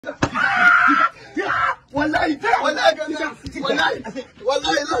Wallahi.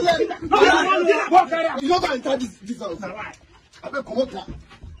 You never enter this house. I beg, come up.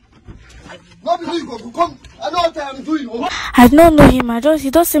 I don't know him.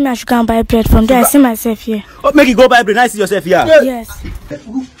 He don't see me. I should go and buy bread from there. I see myself here. Oh, make you go buy bread. Now I see yourself here. Yes. Wait.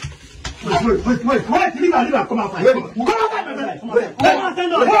 Leave her. Come outside. Wait.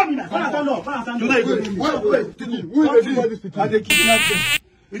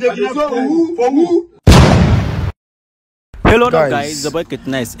 For who? Hello, guys. It's the boy Kid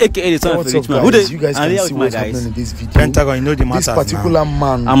Nice, aka the son of a rich man. Who You guys can see what's happening in this video. Pentagon, you know the matters. This particular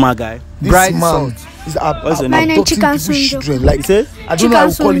man, I'm a guy. this man is abducting people's children. Like, I don't know how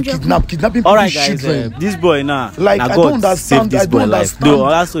to call it kidnapping people's children. This boy now, like, I don't understand. I don't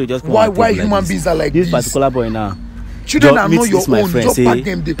understand why human beings are like this particular boy now. Children are not your own. Just pack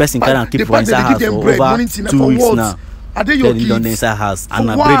them. They person can't keep for inside house for over 2 weeks now. Are they your kids? Then inside house and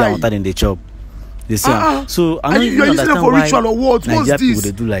a bread and water in the chop. They say, so I don't even understand for why ritual or what? Nigerian people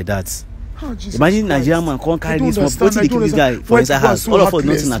they do like that. Imagine Nigerian man can't carry this one. What they keep this guy for inside house? All of us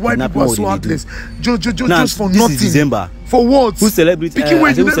nothing at kidnapping. What they do? Just for nothing. This is December. For what? Who celebrity? Who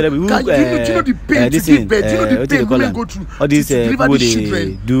celebrity? Do you know the pain to give birth? Do you know the pain women go through all these people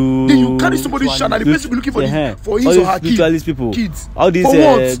they do? Then you carry somebody's child and the person be looking for his or her kids. All these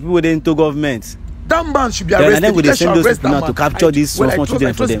people they into government. That man should be arrested. And then we send those people now to capture these small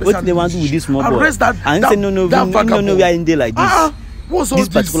children for them. What do they want to do with this small boy? Arrest that. And say no, we don't know we are in there like this. What's all this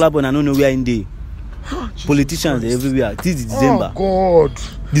particular boy, I don't know we are in there. Politicians everywhere. This is December. Oh God.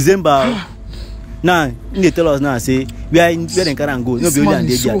 December. Now, they tell us now, say we are in where they can go. No, be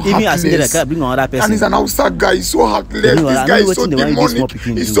only there. Even as they can bring another person. And he's an outside guy. He's so heartless. This guy is so demonic.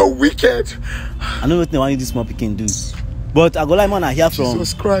 He's so wicked. I know what they want this small picking do. But I go like man, I hear from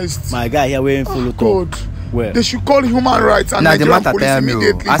Jesus Christ. My guy here wearing full God. Where? They should call human rights and Nigerian police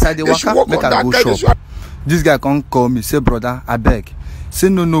immediately. As I work make I go shop. This guy can't call me, say brother, I beg. Say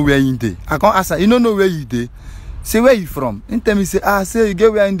no where in there. I can't ask, you don't know where you there. Say where you from? In tell me say say you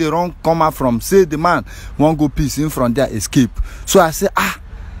get where in the wrong come out from. Say the man won't go peace in from there escape. So I say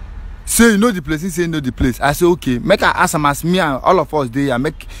say you know the place. He say you know the place. I say okay. Make I ask him as me and all of us there.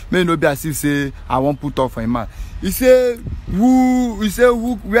 Make me no be as if say I won't put off for him man. He say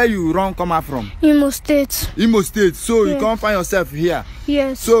where you run come out from? Imo State. Imo State. So you can't find yourself here.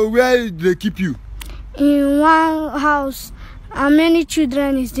 Yes. So where they keep you? In one house. And many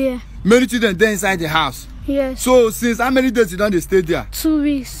children is there. Many children there inside the house. Yes. So since how many days you don't stay there? 2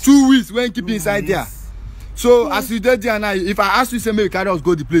 weeks. 2 weeks when you keep inside there. So as you did there now, if I ask you say maybe you carry us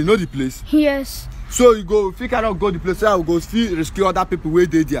go the place, know the place? Yes. So you go, if you carry us go the place, so I will go rescue other people where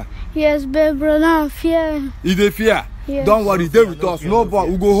they there. Yes, but brother, I'm fear. If they fear, don't worry, they with us. No, but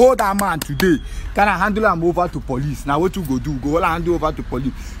we go hold that man today. Can I handle him over to police? Now what you go do? Go hold handle over to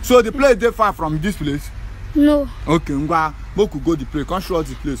police. So the place they far from this place? No. Okay, we could go the place. Come show us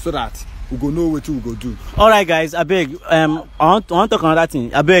the place so that we go know what we go do. All right, guys. I beg. I want to talk another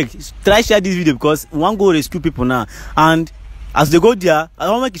thing. I beg. Try share this video because we want to go rescue people now. And as they go there, I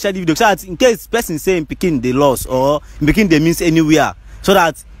want to make you share the video so that in case person say in Peking they lost or in Peking they means anywhere, so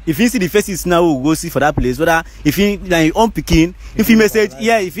that if you see the faces now, we'll go see for that place. Whether if you like your own Peking, if you message,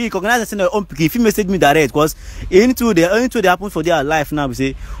 if you recognize the your own Peking, if you message me direct, because into they happen for their life now, we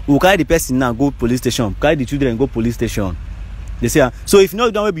say we'll carry the person now go police station, carry the children go police station. They say so if you know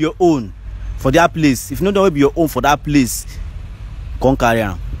don't be your own for that place, if you know don't be your own for that place, come carry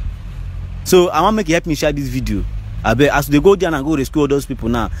them. So I want to make you help me share this video. I bet as they go there and go rescue all those people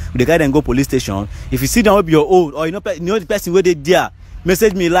now, they carry them go police station. If you see them be your own, or you know the person where they there.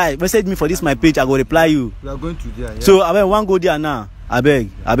 Message me live, message me for this my page, I go reply you. We are going to there, yeah. So I beg one go there now. I beg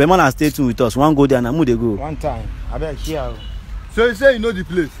man stay tuned with us. One go there now, move they go. One time. I beg here. So you say you know the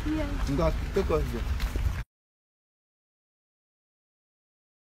place? Yes. Take us there.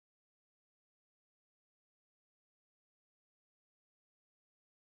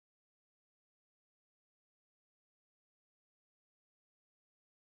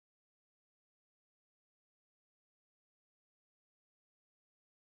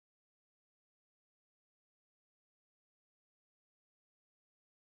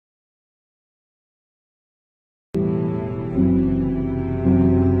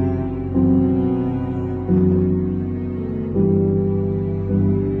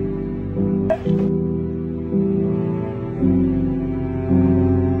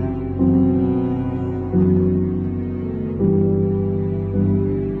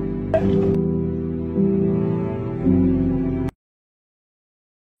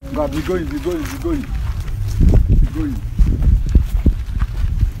 God, be going.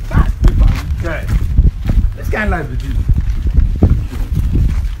 Okay. Let's get live with you.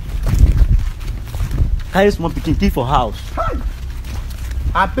 carry small pikin keep for house.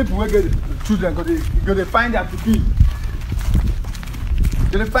 And people will get children because they find their pikin.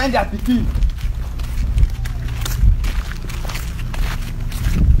 They find their pikin.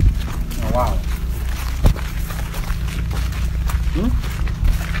 Oh, wow. Oh,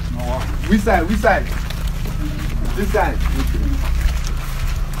 wow. Which side? Which side? This side.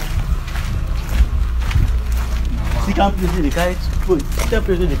 See, can't place the carry food. Can't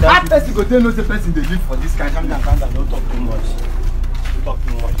place the carry. That person go tell no say person dey live for this kind. Calm down, don't talk too much. Don't talk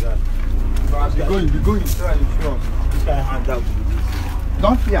too much, yeah. Be going, try and show us. This guy hand out.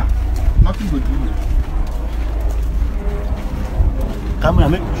 Don't fear. Nothing go do you.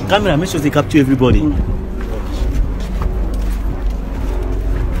 Camera, make sure they capture everybody.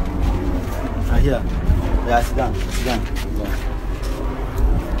 Here. Yeah, sit down.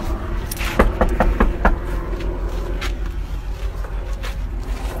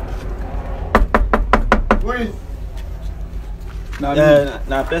 Wait.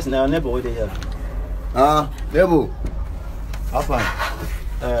 Now, person, now neighbor over here. Neighbor. How fine?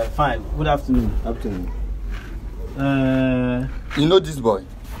 Fine. Good afternoon. You know this boy?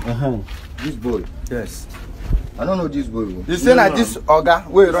 This boy. Yes. I don't know this boy. You say like this Oga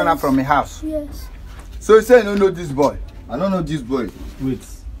where run out from my house. Yes. So you say you don't know this boy? I don't know this boy. Wait.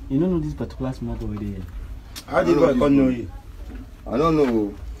 You don't know this particular smart over there? How do I know you? I don't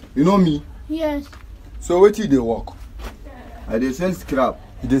know. You know me? Yes. So where till they work? I dey sell scrap.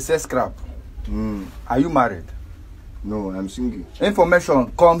 You dey sell scrap. Are you married? No, I'm single.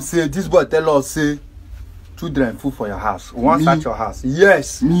 Information come say this boy tell us say children food for your house. We want search your house.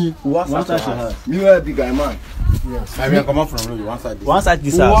 Yes. Me. We want search your house. Me where big guy man. Yes. I mean come out from road. You want search this. One search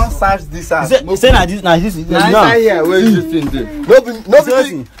this We house. want search this house. Say na this. Now here where you this thing dey. No be me.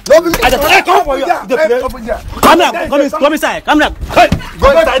 Come for you. Come inside. Come down.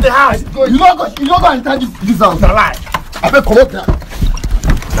 Go inside the house. You no go enter this house. Lie. I beg come out there.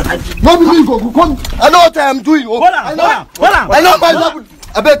 No be me go come. I know what I am doing. Hold on. I know my job.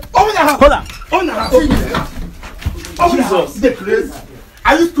 I beg open the house. Hold on. Open the house. Jesus. The place.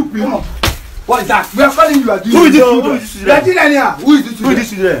 Are you stupid? What is that? We are calling you again. Who is this children? We are children here. Who is this children? Who is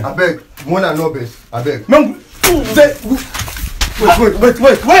this children? I beg. One and no best. I beg. No. Wait. Leave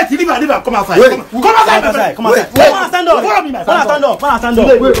her. Come outside. Come outside. Come outside. Stand up. Follow me, my friend. Stand up.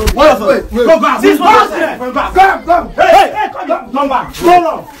 Wait. Go back. This one. Come. Hey. Come back.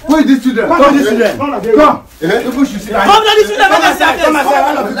 Go. Who is this children? Come this children. Come. People should sit down. Come down this children. Come outside. Come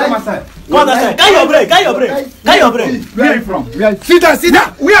outside. Come outside. Get your break. Where are you from? Sit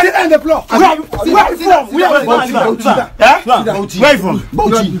down. We are on the floor. Where are you from? Where are you from?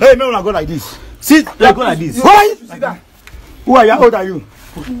 Bauchi. Hey, man, go like this. Sit. Go like this. Who are you? How old are you?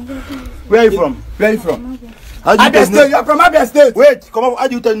 Where are you from? Abia State. You are from Abia State. Wait, come on. How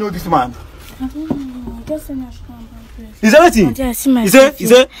do you know this man? I don't know. Just say I should come and buy bread. Is everything? There I see myself. He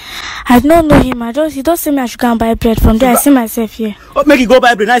say? I don't know him. He don't say me I should come and buy bread. From there I see myself here. Oh, make you go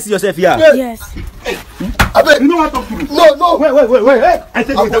buy bread. Now see yourself here. Yes. I beg. You know what to do? No. Wait. Hey. I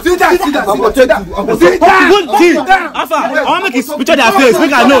said sit down. I'm going to take you. Alpha, I want to make you picture their face.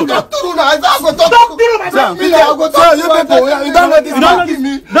 Make I know. Stop doing that. You Don't know this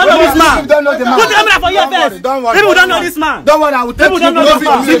man. You don't know the man. Put the camera for your face. People don't know this man. Don't worry, I will take you. People don't know this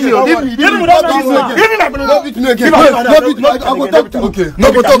man. Give me. People don't know this man. Give me my money. No beat me again. I go talk to you. Okay.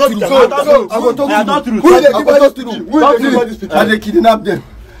 No go talk to you. So I go talk to you. Who they give us to do? Who they kidnap them?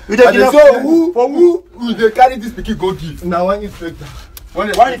 Who they carry this pikin go give? Now one inspector. One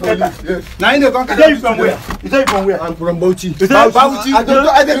inspector. Yes. Now you come. You from where? I'm from Bauchi. Bauchi. I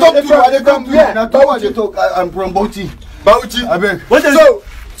dey talk to you. I dey come here. Now talk. I'm from Bauchi. Bauchi. I beg.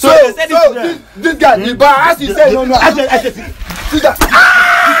 So this guy, he as he said, no. I said, sit down.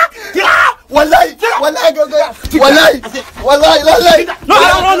 Wallahi. No.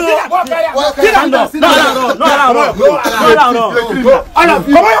 All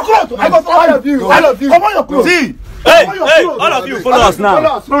of you. Come on your clothes. See. Hey, all of you follow us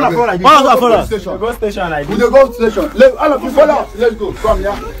now. Follow us. Go station like this. We go station. All of you follow us. Let's go. Come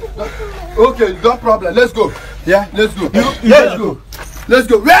here. Okay, no problem. Let's go. Yeah, let's go. Let's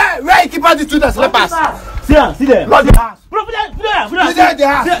go. Where you keep all the students? Let us. See there. Lock the house. Put there. The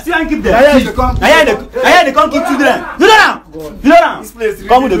house. See and keep there. I hear they come keep children. Do that now.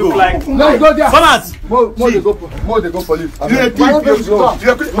 Come with the go. No, go there. Come out. More they go police. You are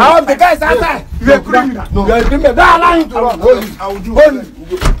the guys outside. You are a criminal. No, you are a criminal. Don't allow him to run. Hold you.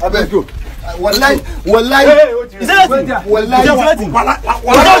 I beg you. Wallahi. Is that what? Wallahi.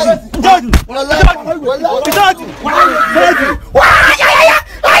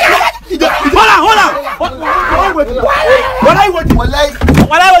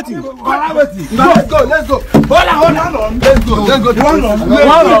 What are you waiting? Let's go. Hold on. Let's go. Let's go. One on.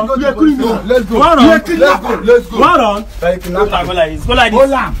 Let's go. One on. Go like this.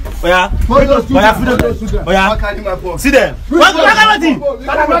 Oya. See them. What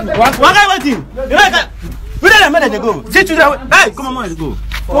are you waiting? We don't let them go. See children. Hey, come on, let's go.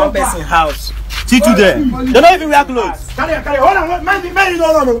 One person house. See children. They don't even wear clothes. Carry. Hold on. Man,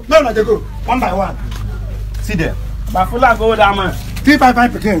 no, they go. One by one. See them. Bafula go down, man.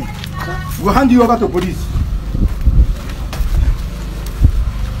 355 again. We'll hand you over to police.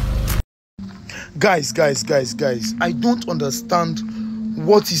 Guys. I don't understand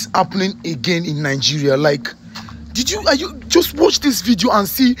what is happening again in Nigeria. Like, are you just watch this video and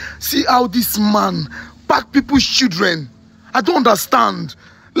see how this man pack people's children? I don't understand.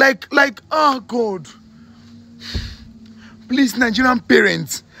 Like, oh God. Please, Nigerian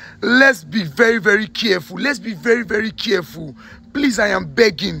parents, let's be very, very careful. Let's be very, very careful. Please, I am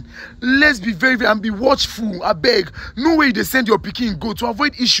begging. Let's be very, and be watchful. I beg. No way they send your pikin go to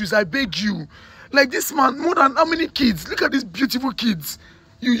avoid issues. I beg you. Like this man, more than how many kids? Look at these beautiful kids.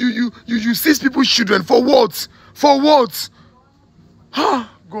 You seize people's children for what? For what? Ah,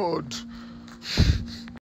 God.